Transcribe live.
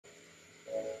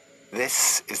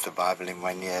This is the Bible in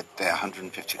 1 year, day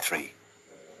 153.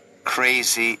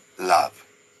 Crazy love.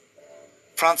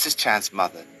 Francis Chan's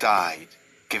mother died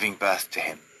giving birth to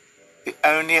him. The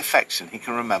only affection he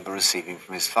can remember receiving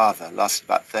from his father lasted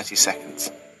about 30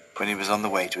 seconds when he was on the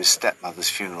way to his stepmother's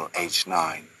funeral, aged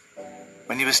 9.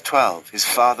 When he was 12, his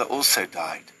father also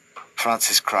died.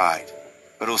 Francis cried,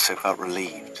 but also felt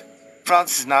relieved.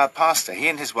 Francis is now a pastor. He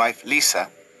and his wife, Lisa,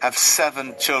 have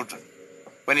 7 children.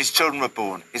 When his children were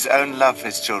born, his own love for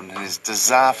his children and his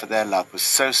desire for their love was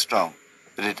so strong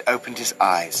that it opened his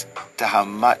eyes to how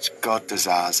much God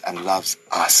desires and loves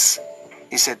us.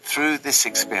 He said, through this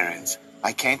experience,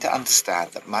 I came to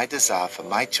understand that my desire for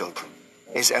my children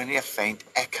is only a faint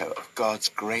echo of God's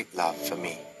great love for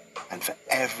me and for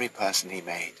every person he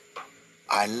made.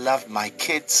 I love my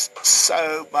kids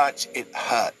so much it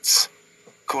hurts.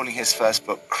 Calling his first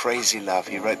book Crazy Love,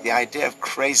 he wrote, the idea of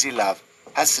crazy love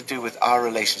has to do with our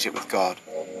relationship with God.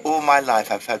 All my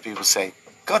life I've heard people say,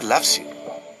 God loves you.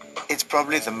 It's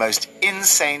probably the most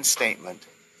insane statement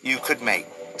you could make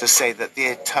to say that the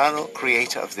eternal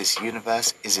creator of this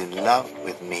universe is in love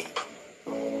with me.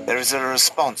 There is a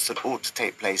response that ought to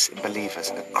take place in believers,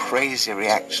 a crazy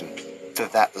reaction to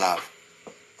that love.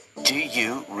 Do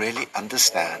you really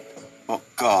understand what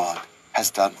God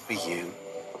has done for you?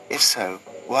 If so,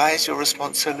 why is your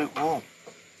response so lukewarm?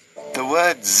 The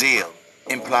word zeal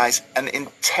implies an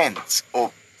intense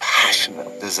or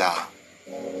passionate desire.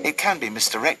 It can be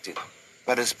misdirected,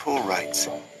 but as Paul writes,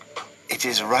 it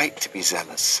is right to be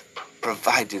zealous,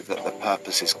 provided that the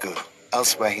purpose is good.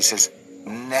 Elsewhere he says,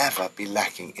 never be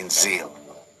lacking in zeal.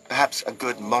 Perhaps a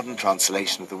good modern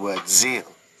translation of the word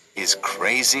zeal is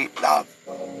crazy love.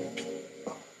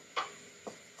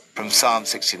 From Psalm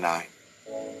 69.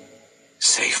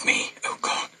 Save me, O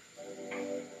God,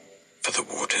 for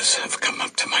the waters have come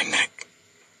up to my neck.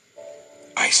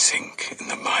 I sink in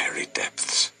the miry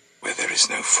depths where there is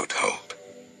no foothold.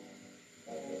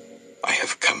 I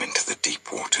have come into the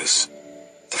deep waters.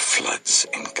 The floods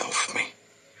engulf me.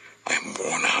 I am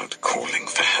worn out calling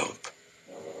for help.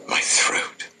 My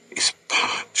throat is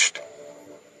parched.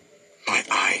 My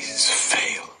eyes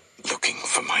fail looking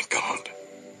for my God.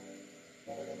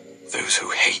 Those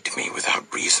who hate me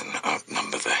without reason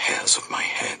outnumber the hairs of my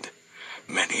head.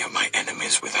 Many are my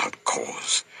enemies without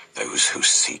cause, those who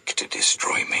seek to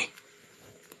destroy me.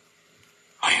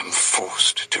 I am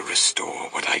forced to restore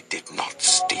what I did not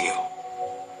steal.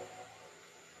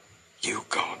 You,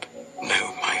 God,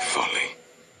 know my folly.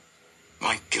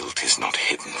 My guilt is not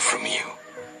hidden from you.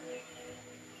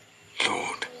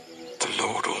 Lord, the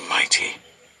Lord Almighty,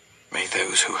 may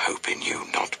those who hope in you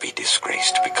not be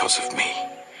disgraced because of me.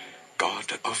 God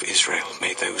of Israel,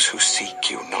 may those who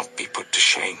seek you not be put to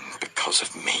shame because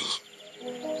of me.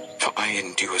 For I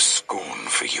endure scorn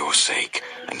for your sake,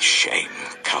 and shame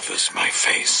covers my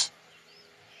face.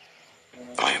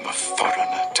 I am a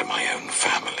foreigner to my own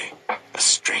family, a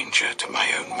stranger to my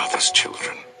own mother's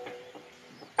children.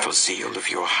 For zeal of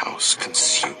your house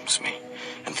consumes me,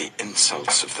 and the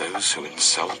insults of those who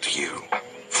insult you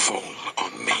fall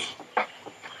on me.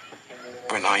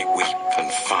 When I weep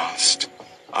and fast,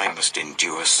 I must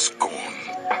endure scorn.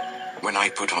 When I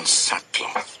put on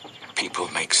sackcloth, people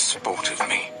make sport of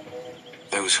me.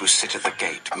 Those who sit at the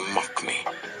gate mock me,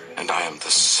 and I am the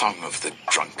song of the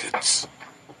drunkards.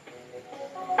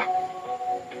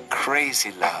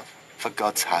 Crazy love for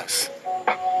God's house.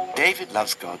 David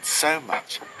loves God so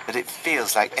much that it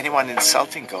feels like anyone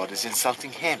insulting God is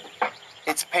insulting him.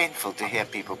 It's painful to hear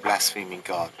people blaspheming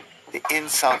God. The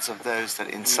insults of those that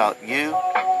insult you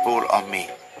fall on me.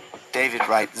 David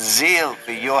writes, zeal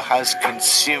for your house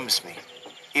consumes me.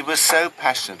 He was so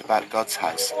passionate about God's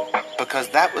house because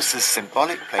that was the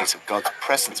symbolic place of God's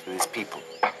presence with his people.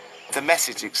 The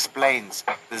Message explains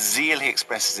the zeal he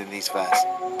expresses in these verses.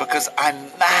 Because I'm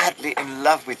madly in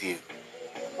love with you.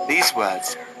 These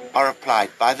words are applied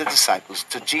by the disciples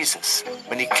to Jesus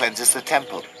when he cleanses the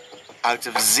temple. Out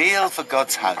of zeal for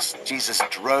God's house, Jesus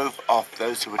drove off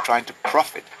those who were trying to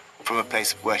profit from a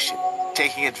place of worship,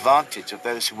 taking advantage of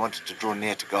those who wanted to draw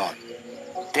near to God.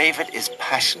 David is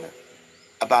passionate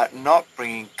about not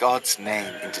bringing God's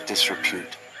name into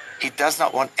disrepute. He does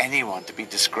not want anyone to be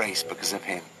disgraced because of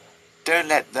him. Don't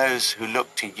let those who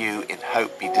look to you in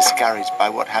hope be discouraged by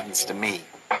what happens to me.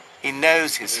 He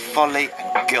knows his folly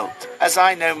and guilt, as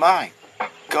I know mine.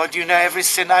 God, you know every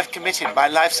sin I've committed. My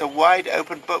life's a wide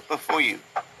open book before you.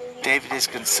 David is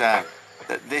concerned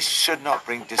that this should not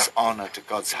bring dishonor to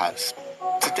God's house.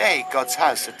 Today, God's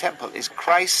house, the temple, is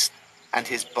Christ and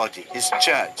his body, his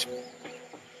church.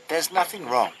 There's nothing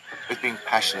wrong with being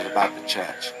passionate about the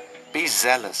church. Be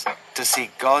zealous to see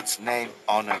God's name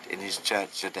honored in his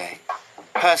church today.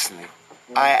 Personally,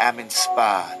 I am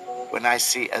inspired when I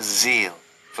see a zeal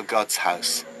for God's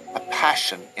house, a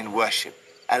passion in worship,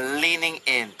 a leaning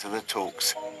into the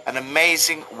talks, an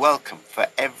amazing welcome for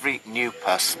every new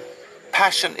person.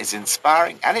 Passion is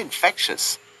inspiring and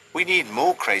infectious. We need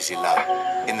more crazy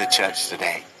love in the church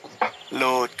today.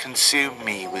 Lord, consume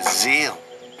me with zeal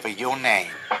for your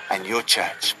name and your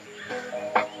church.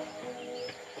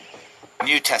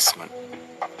 New Testament.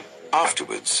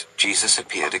 Afterwards, Jesus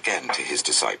appeared again to his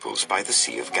disciples by the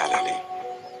Sea of Galilee.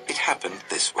 It happened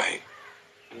this way.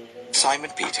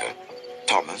 Simon Peter,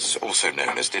 Thomas, also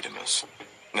known as Didymus,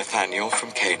 Nathanael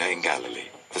from Cana in Galilee,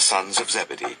 the sons of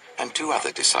Zebedee, and 2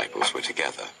 other disciples were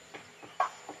together.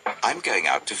 "I'm going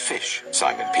out to fish,"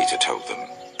 Simon Peter told them,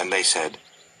 and they said,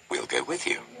 "We'll go with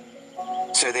you."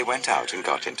 So they went out and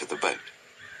got into the boat,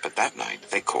 but that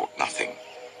night they caught nothing.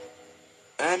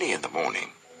 Early in the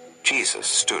morning, Jesus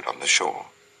stood on the shore,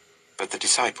 but the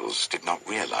disciples did not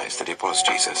realize that it was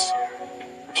Jesus.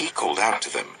 He called out to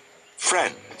them,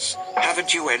 "Friends,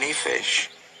 haven't you any fish?"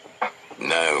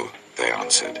 "No," they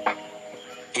answered.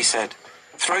 He said,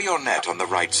 "Throw your net on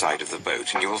the right side of the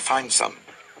boat and you will find some."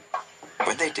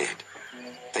 When they did,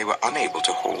 they were unable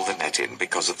to haul the net in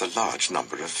because of the large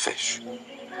number of fish.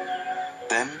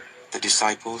 Then the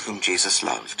disciple whom Jesus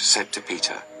loved said to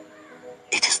Peter,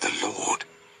 "It is the Lord."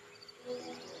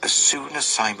 As soon as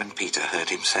Simon Peter heard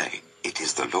him say, "It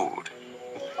is the Lord,"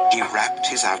 he wrapped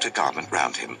his outer garment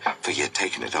round him, for he had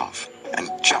taken it off,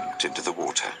 and jumped into the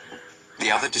water. The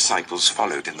other disciples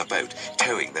followed in the boat,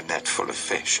 towing the net full of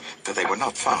fish, for they were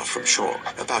not far from shore,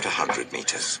 about 100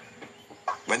 meters.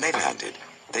 When they landed,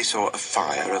 they saw a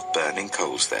fire of burning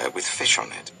coals there with fish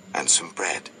on it, and some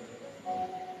bread.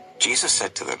 Jesus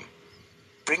said to them,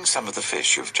 "Bring some of the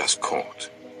fish you have just caught."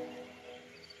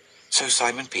 So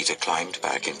Simon Peter climbed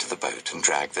back into the boat and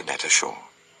dragged the net ashore.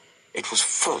 It was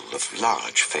full of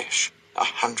large fish,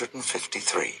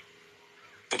 153.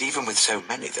 But even with so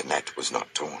many, the net was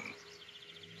not torn.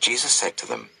 Jesus said to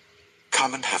them,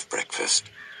 "Come and have breakfast."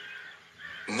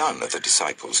 None of the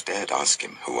disciples dared ask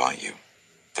him, "Who are you?"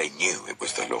 They knew it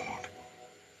was the Lord.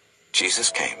 Jesus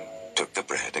came, took the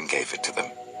bread and gave it to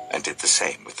them, and did the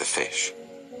same with the fish.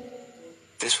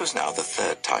 This was now the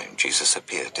 3rd time Jesus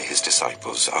appeared to his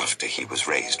disciples after he was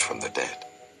raised from the dead.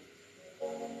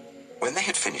 When they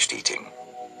had finished eating,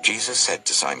 Jesus said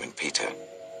to Simon Peter,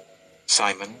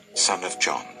 "Simon, son of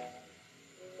John,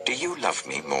 do you love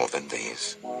me more than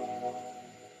these?"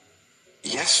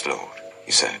 "Yes, Lord,"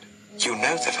 he said, "you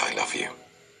know that I love you."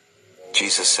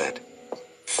 Jesus said,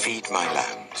 "Feed my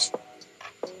lambs."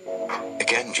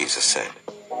 Again Jesus said,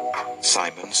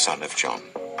 "Simon, son of John,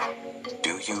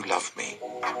 do you love me?"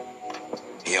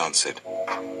 He answered,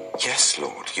 "Yes,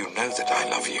 Lord, you know that I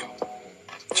love you."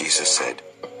 Jesus said,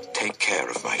 "Take care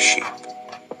of my sheep."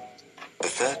 The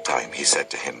 3rd time he said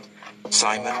to him,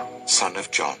 "Simon, son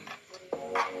of John,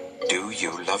 do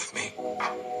you love me?"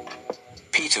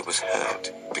 Peter was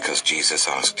hurt because Jesus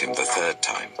asked him the 3rd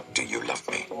time, "Do you love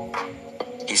me?"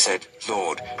 He said,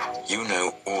 "Lord, you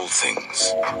know all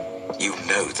things. You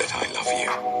know that I love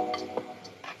you."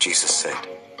 Jesus said,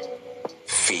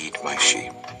 "Feed my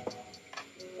sheep.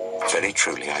 Very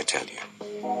truly I tell you,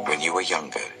 when you were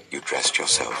younger, you dressed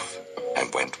yourself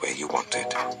and went where you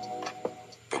wanted.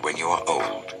 But when you are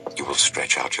old, you will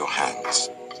stretch out your hands,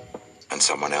 and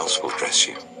someone else will dress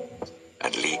you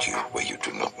and lead you where you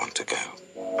do not want to go."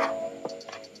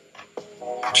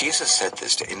 Jesus said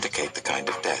this to indicate the kind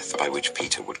of death by which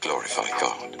Peter would glorify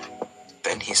God.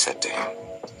 Then he said to him,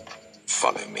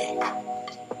 "Follow me."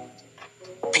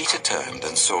 Peter turned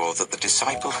and saw that the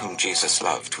disciple whom Jesus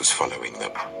loved was following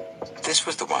them. This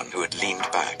was the one who had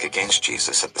leaned back against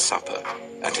Jesus at the supper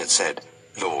and had said,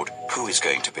 "Lord, who is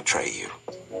going to betray you?"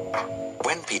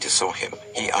 When Peter saw him,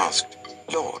 he asked,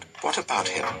 "Lord, what about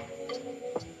him?"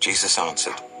 Jesus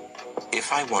answered,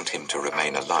 "If I want him to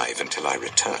remain alive until I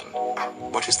return,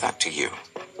 what is that to you?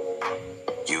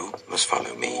 You must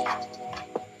follow me."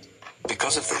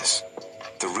 Because of this,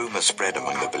 the rumor spread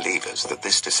among the believers that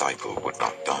this disciple would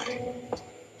not die.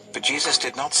 But Jesus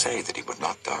did not say that he would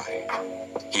not die.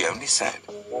 He only said,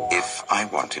 "If I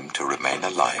want him to remain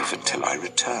alive until I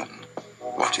return,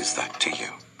 what is that to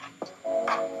you?"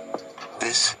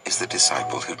 This is the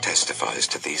disciple who testifies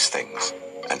to these things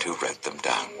and who wrote them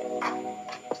down.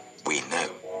 We know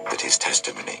that his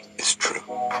testimony is true.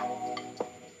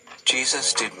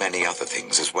 Jesus did many other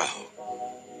things as well.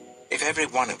 If every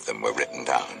one of them were written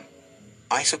down,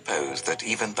 I suppose that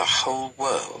even the whole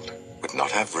world would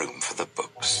not have room for the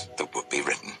books that would be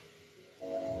written.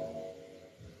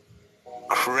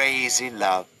 Crazy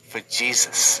love for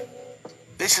Jesus.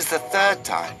 This is the third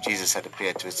time Jesus had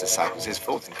appeared to his disciples, his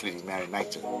fourth, including Mary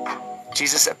Magdalene.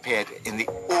 Jesus appeared in the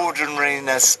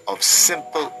ordinariness of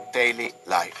simple daily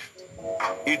life.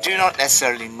 You do not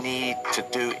necessarily need to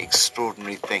do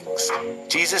extraordinary things.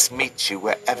 Jesus meets you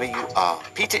wherever you are.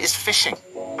 Peter is fishing.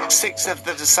 6 of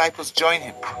the disciples join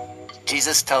him.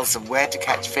 Jesus tells them where to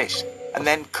catch fish and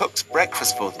then cooks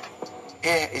breakfast for them.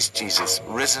 Here is Jesus,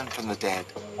 risen from the dead,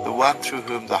 the one through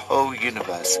whom the whole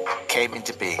universe came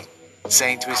into being,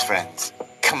 saying to his friends,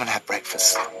 "Come and have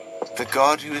breakfast." The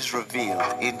God who is revealed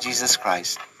in Jesus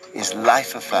Christ is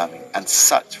life-affirming and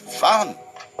such fun.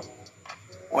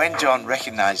 When John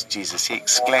recognized Jesus, he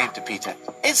exclaimed to Peter,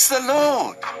 "It's the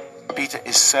Lord!" Peter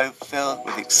is so filled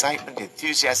with excitement,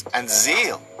 enthusiasm, and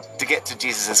zeal to get to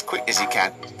Jesus as quick as he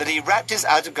can that he wrapped his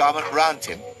outer garment round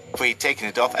him, for he'd taken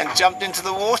it off, and jumped into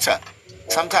the water.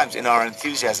 Sometimes in our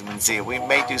enthusiasm and zeal, we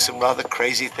may do some rather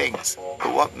crazy things,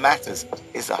 but what matters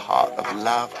is the heart of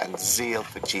love and zeal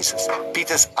for Jesus.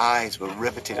 Peter's eyes were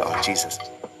riveted on Jesus.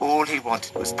 All he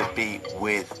wanted was to be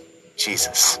with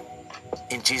Jesus.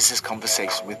 In Jesus'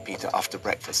 conversation with Peter after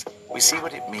breakfast, we see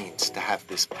what it means to have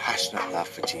this passionate love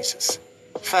for Jesus.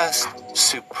 First,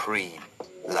 supreme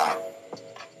love.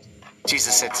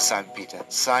 Jesus said to Simon Peter,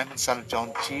 "Simon, son of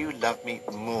John, do you love me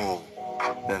more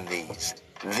than these?"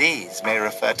 These may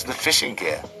refer to the fishing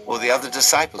gear or the other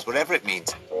disciples, whatever it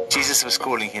means. Jesus was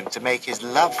calling him to make his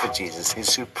love for Jesus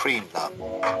his supreme love.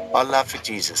 Our love for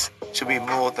Jesus should be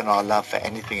more than our love for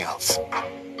anything else.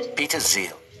 Peter's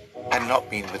zeal had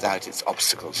not been without its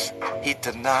obstacles. He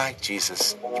denied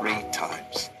Jesus 3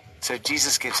 times. So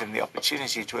Jesus gives him the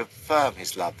opportunity to affirm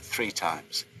his love 3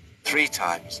 times. 3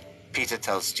 times, Peter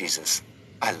tells Jesus,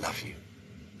 "I love you."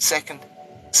 Second,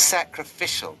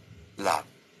 sacrificial love.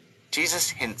 Jesus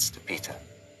hints to Peter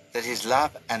that his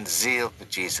love and zeal for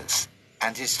Jesus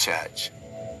and his church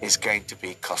is going to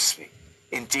be costly.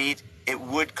 Indeed, it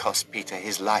would cost Peter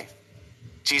his life.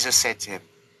 Jesus said to him,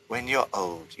 "When you're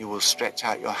old, you will stretch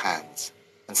out your hands,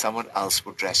 and someone else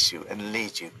will dress you and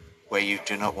lead you where you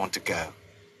do not want to go."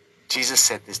 Jesus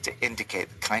said this to indicate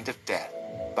the kind of death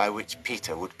by which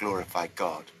Peter would glorify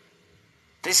God.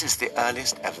 This is the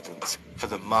earliest evidence for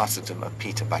the martyrdom of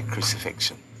Peter by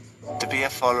crucifixion. To be a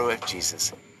follower of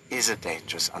Jesus is a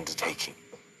dangerous undertaking.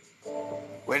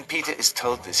 When Peter is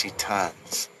told this, he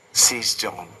turns, sees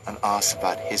John, and asks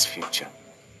about his future.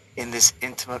 In this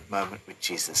intimate moment with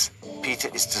Jesus, Peter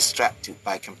is distracted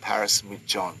by comparison with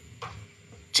John.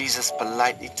 Jesus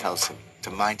politely tells him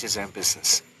to mind his own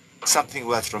business, something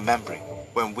worth remembering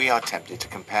when we are tempted to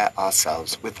compare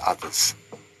ourselves with others.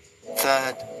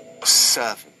 Third,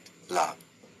 servant love.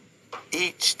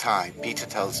 Each time Peter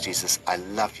tells Jesus, "I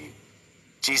love you,"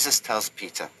 Jesus tells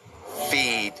Peter,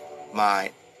 "Feed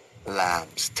my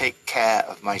lambs, take care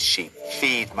of my sheep,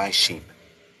 feed my sheep."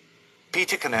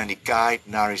 Peter can only guide,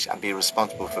 nourish, and be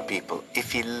responsible for people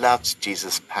if he loves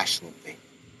Jesus passionately.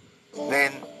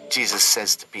 Then Jesus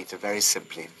says to Peter very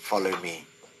simply, "Follow me."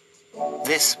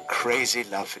 This crazy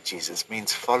love for Jesus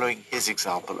means following his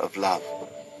example of love.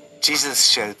 Jesus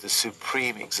showed the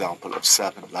supreme example of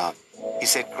servant love. He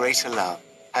said, "Greater love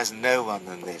has no one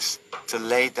than this, to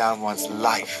lay down one's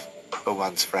life for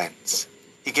one's friends."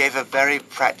 He gave a very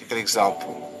practical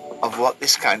example of what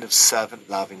this kind of servant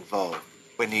love involved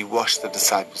when he washed the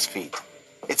disciples' feet.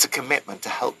 It's a commitment to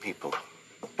help people,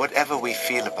 whatever we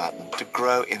feel about them, to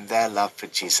grow in their love for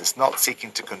Jesus, not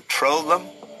seeking to control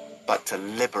them, but to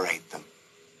liberate them.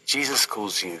 Jesus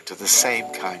calls you to the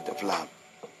same kind of love.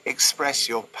 Express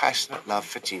your passionate love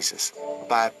for Jesus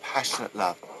by a passionate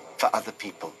love for other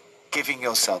people, giving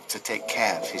yourself to take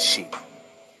care of his sheep.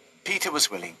 Peter was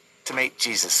willing to make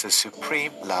Jesus the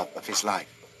supreme love of his life.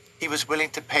 He was willing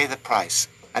to pay the price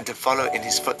and to follow in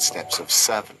his footsteps of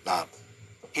servant love.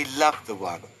 He loved the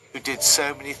one who did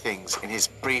so many things in his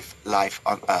brief life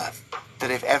on earth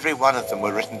that if every one of them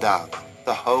were written down,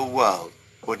 the whole world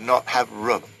would not have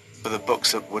room for the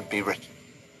books that would be written.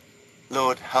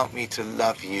 Lord, help me to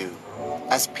love you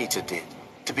as Peter did,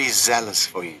 to be zealous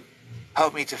for you.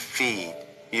 Help me to feed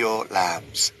your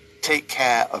lambs, take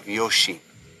care of your sheep,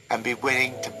 and be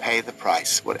willing to pay the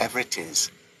price, whatever it is,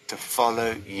 to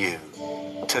follow you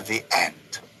to the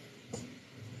end.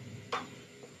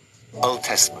 Old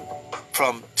Testament,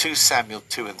 from 2 Samuel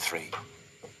 2 and 3.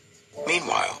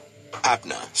 Meanwhile,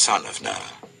 Abner, son of Ner,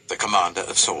 the commander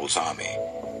of Saul's army,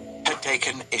 had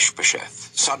taken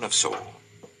Ishbosheth, son of Saul,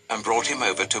 and brought him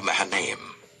over to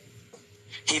Mahanaim.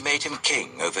 He made him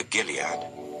king over Gilead,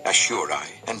 Ashuri,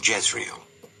 and Jezreel,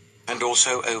 and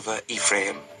also over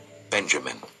Ephraim,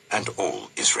 Benjamin, and all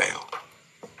Israel.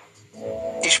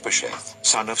 Ishbosheth,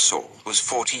 son of Saul, was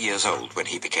 40 years old when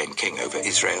he became king over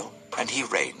Israel, and he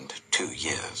reigned 2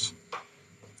 years.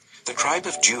 The tribe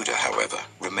of Judah, however,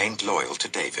 remained loyal to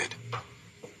David.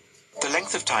 The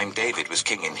length of time David was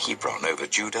king in Hebron over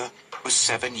Judah was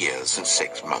 7 years and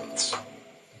 6 months.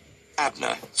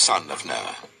 Abner, son of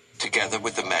Ner, together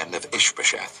with the men of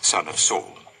Ishbosheth, son of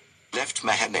Saul, left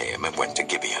Mahanaim and went to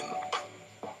Gibeon.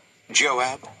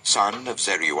 Joab, son of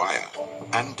Zeruiah,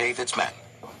 and David's men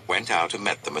went out and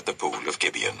met them at the pool of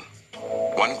Gibeon.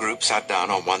 One group sat down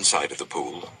on one side of the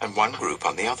pool, and one group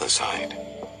on the other side.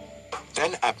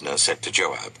 Then Abner said to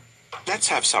Joab, "Let's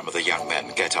have some of the young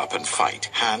men get up and fight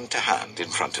hand to hand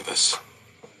in front of us."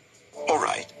 "All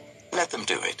right, let them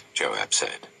do it," Joab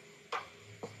said.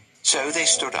 So they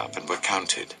stood up and were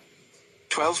counted,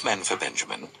 12 men for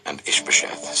Benjamin and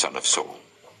Ishbosheth, son of Saul,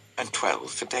 and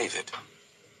 12 for David.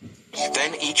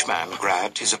 Then each man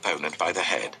grabbed his opponent by the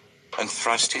head and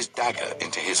thrust his dagger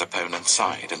into his opponent's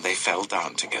side, and they fell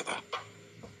down together.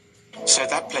 So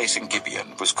that place in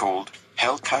Gibeon was called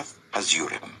Helkath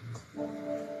Azurim.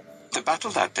 The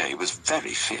battle that day was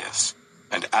very fierce,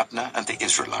 and Abner and the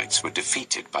Israelites were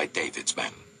defeated by David's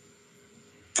men.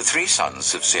 The 3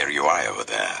 sons of Zeruiah were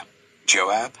there,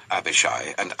 Joab,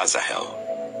 Abishai, and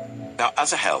Asahel. Now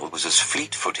Asahel was as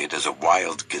fleet-footed as a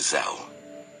wild gazelle.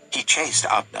 He chased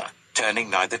Abner, turning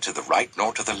neither to the right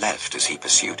nor to the left as he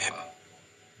pursued him.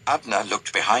 Abner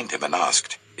looked behind him and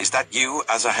asked, "Is that you,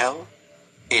 Asahel?"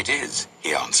 "It is,"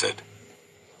 he answered.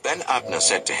 Then Abner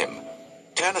said to him,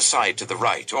 "Turn aside to the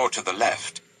right or to the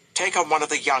left. Take on one of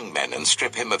the young men and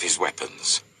strip him of his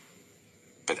weapons."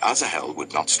 But Asahel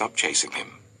would not stop chasing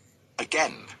him.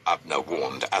 Again, Abner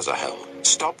warned Asahel,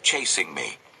 "Stop chasing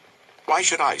me. Why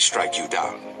should I strike you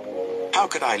down? How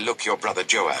could I look your brother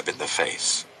Joab in the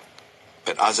face?"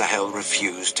 But Asahel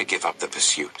refused to give up the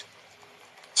pursuit.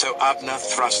 So Abner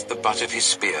thrust the butt of his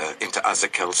spear into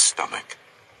Asahel's stomach,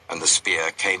 and the spear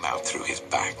came out through his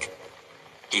back.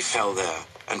 He fell there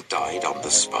and died on the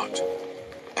spot,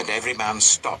 and every man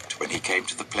stopped when he came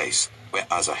to the place where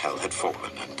Asahel had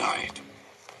fallen and died.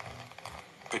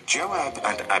 But Joab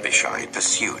and Abishai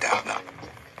pursued Abner,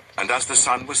 and as the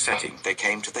sun was setting, they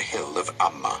came to the hill of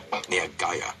Ammah near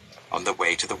Giah, on the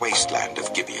way to the wasteland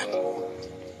of Gibeon.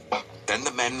 Then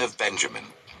the men of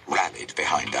Benjamin rallied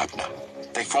behind Abner.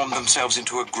 They formed themselves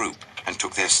into a group and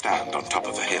took their stand on top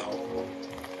of a hill.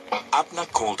 Abner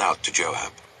called out to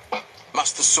Joab,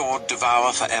 "Must the sword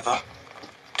devour forever?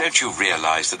 Don't you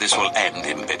realize that this will end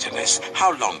in bitterness?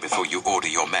 How long before you order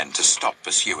your men to stop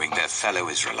pursuing their fellow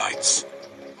Israelites?"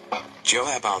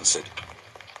 Joab answered,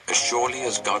 "As surely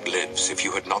as God lives, if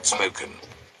you had not spoken,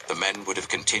 the men would have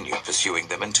continued pursuing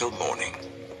them until morning."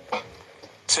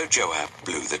 So Joab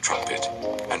blew the trumpet,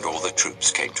 and all the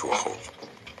troops came to a halt.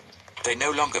 They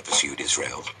no longer pursued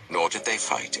Israel, nor did they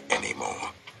fight any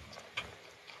more.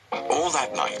 All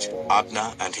that night,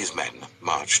 Abner and his men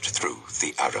marched through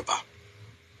the Arabah.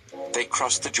 They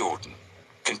crossed the Jordan,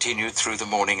 continued through the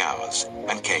morning hours,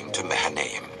 and came to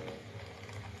Mahanaim.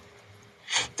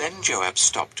 Then Joab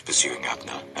stopped pursuing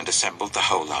Abner and assembled the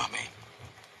whole army.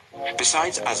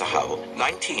 Besides Asahel,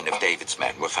 19 of David's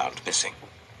men were found missing.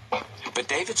 But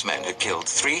David's men had killed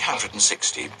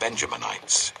 360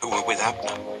 Benjaminites who were with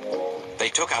Abner. They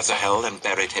took Asahel and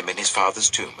buried him in his father's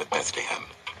tomb at Bethlehem.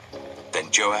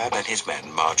 Then Joab and his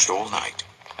men marched all night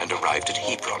and arrived at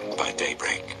Hebron by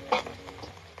daybreak.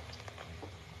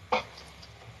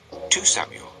 2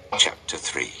 Samuel chapter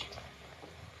 3.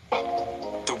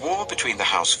 The war between the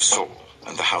house of Saul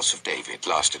and the house of David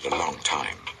lasted a long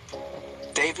time.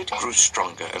 David grew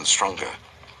stronger and stronger,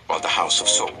 while the house of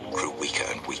Saul grew weaker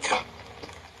and weaker.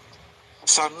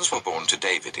 Sons were born to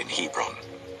David in Hebron.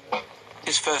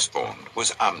 His firstborn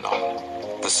was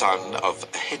Amnon, the son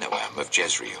of Ahinoam of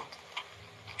Jezreel.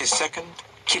 His second,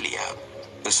 Chileab,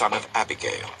 the son of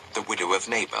Abigail, the widow of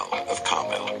Nabal of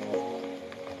Carmel.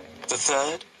 The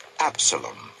third,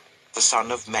 Absalom, the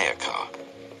son of Maacah,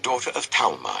 daughter of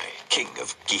Talmai, king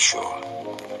of Geshur.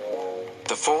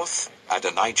 The fourth,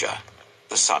 Adonijah,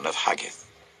 the son of Haggith.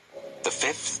 The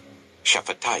fifth,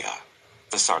 Shephatiah,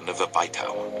 the son of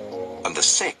Abital. And the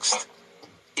sixth,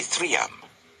 Ithream,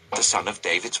 the son of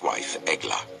David's wife,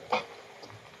 Eglah.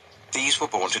 These were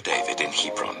born to David in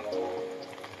Hebron.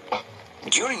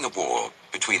 During the war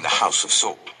between the house of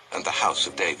Saul and the house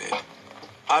of David,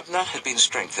 Abner had been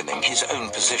strengthening his own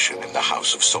position in the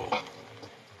house of Saul.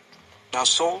 Now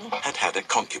Saul had had a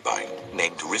concubine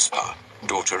named Rizpah,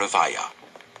 daughter of Aiah,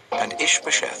 and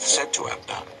Ishbosheth said to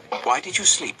Abner, "Why did you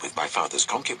sleep with my father's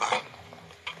concubine?"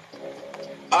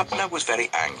 Abner was very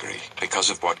angry because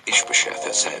of what Ishbosheth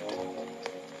had said.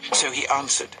 So he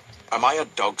answered, "Am I a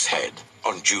dog's head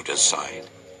on Judah's side?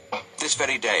 This this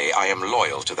very day I am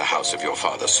loyal to the house of your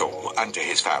father Saul, and to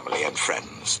his family and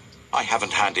friends. I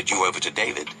haven't handed you over to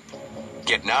David.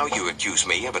 Yet now you accuse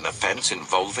me of an offense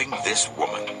involving this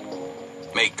woman.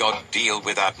 May God deal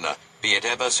with Abner, be it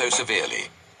ever so severely,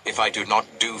 if I do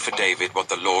not do for David what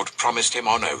the Lord promised him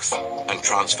on oath, and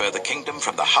transfer the kingdom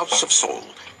from the house of Saul,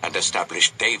 and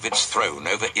establish David's throne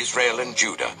over Israel and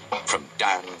Judah, from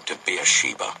Dan to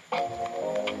Beersheba.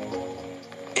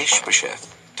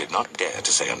 Ishbosheth did not dare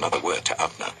to say another word to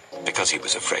Abner, because he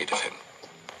was afraid of him.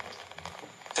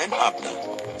 Then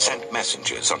Abner sent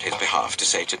messengers on his behalf to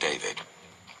say to David,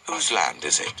 "Whose land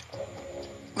is it?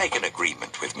 Make an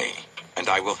agreement with me, and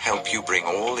I will help you bring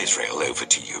all Israel over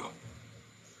to you."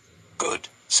 "Good,"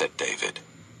 said David.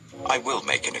 "I will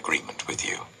make an agreement with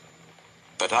you.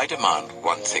 But I demand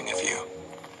one thing of you.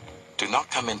 Do not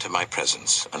come into my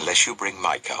presence unless you bring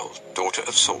Michal, daughter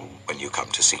of Saul, when you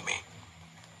come to see me."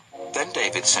 Then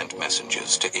David sent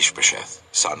messengers to Ishbosheth,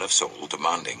 son of Saul,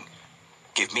 demanding,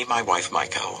 "Give me my wife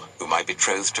Michal, whom I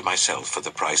betrothed to myself for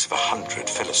the price of 100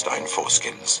 Philistine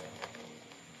foreskins."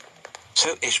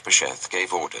 So Ishbosheth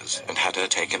gave orders and had her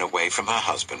taken away from her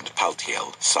husband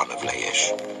Paltiel, son of Laish.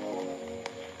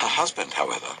 Her husband,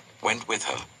 however, went with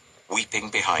her, weeping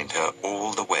behind her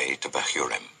all the way to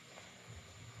Bahurim.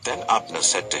 Then Abner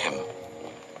said to him,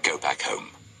 "Go back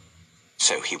home."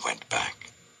 So he went back.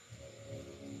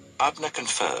 Abner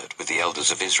conferred with the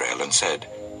elders of Israel and said,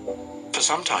 "For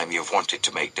some time you have wanted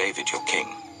to make David your king.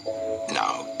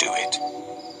 Now do it.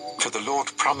 For the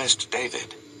Lord promised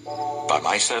David, 'By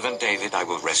my servant David I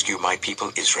will rescue my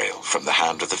people Israel from the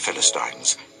hand of the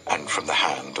Philistines and from the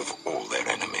hand of all their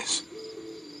enemies.'"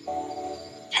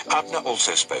 Abner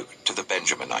also spoke to the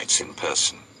Benjaminites in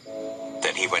person.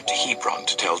 Then he went to Hebron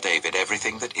to tell David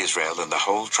everything that Israel and the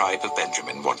whole tribe of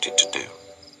Benjamin wanted to do.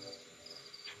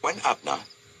 When Abner,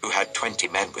 who had 20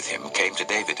 men with him, came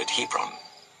to David at Hebron,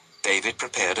 David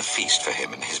prepared a feast for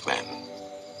him and his men.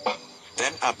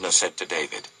 Then Abner said to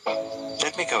David,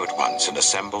 "Let me go at once and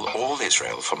assemble all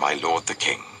Israel for my lord the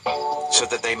king, so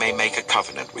that they may make a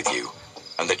covenant with you,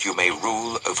 and that you may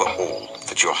rule over all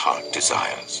that your heart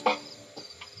desires."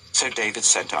 So David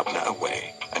sent Abner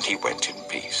away, and he went in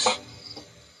peace.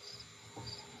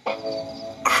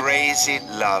 Crazy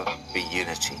love for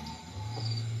unity.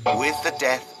 With the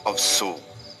death of Saul,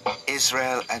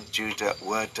 Israel and Judah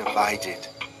were divided.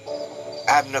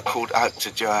 Abner called out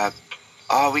to Joab,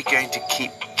 "Are we going to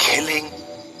keep killing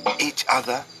each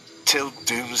other till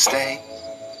doomsday?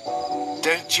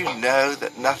 Don't you know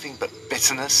that nothing but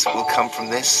bitterness will come from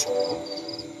this?"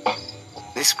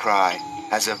 This cry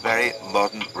has a very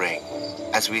modern ring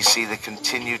as we see the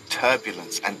continued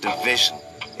turbulence and division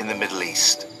in the Middle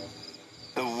East.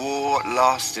 The war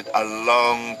lasted a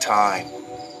long time.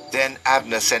 Then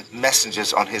Abner sent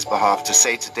messengers on his behalf to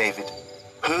say to David,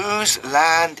 "Whose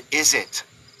land is it?"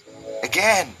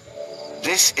 Again,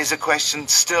 this is a question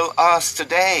still asked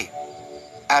today.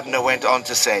 Abner went on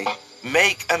to say,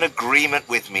 "Make an agreement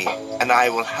with me, and I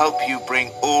will help you bring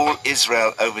all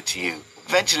Israel over to you."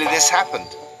 Eventually this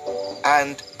happened,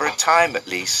 and for a time at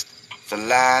least, the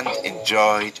land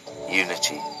enjoyed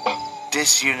unity.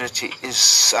 Disunity is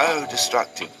so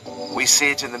destructive. We see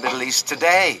it in the Middle East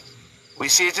today. We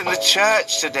see it in the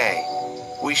church today.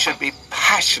 We should be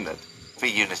passionate for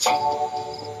unity.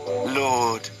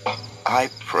 Lord, I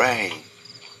pray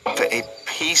for a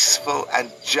peaceful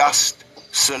and just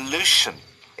solution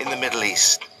in the Middle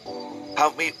East.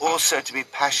 Help me also to be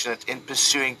passionate in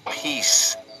pursuing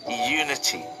peace,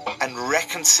 unity, and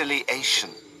reconciliation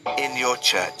in your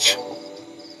church.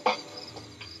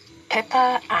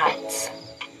 Pippa adds,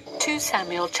 2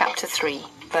 Samuel chapter 3,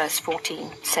 verse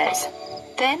 14 says,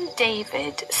 "Then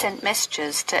David sent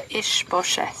messengers to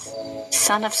Ishbosheth,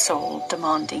 son of Saul,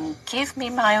 demanding, 'Give me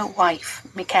my wife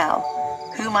Michal,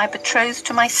 whom I betrothed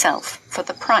to myself for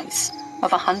the price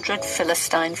of 100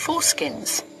 Philistine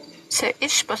foreskins.' So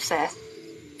Ishbosheth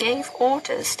gave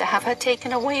orders to have her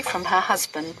taken away from her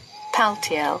husband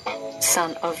Paltiel,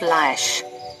 son of Laish.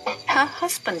 Her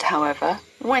husband, however,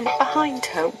 went behind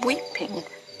her, weeping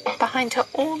behind her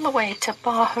all the way to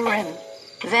Bahurim.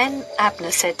 Then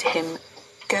Abner said to him,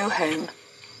 'Go home.'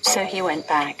 So he went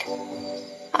back.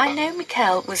 I know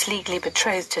Michal was legally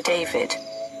betrothed to David,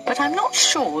 but I'm not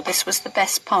sure this was the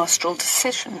best pastoral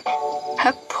decision.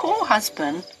 Her poor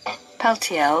husband,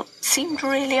 Paltiel, seemed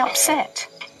really upset.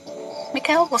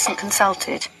 Michal wasn't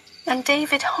consulted, and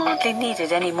David hardly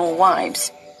needed any more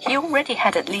wives. He already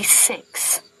had at least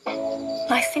 6.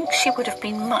 I think she would have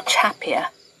been much happier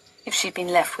if she'd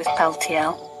been left with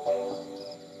Paltiel.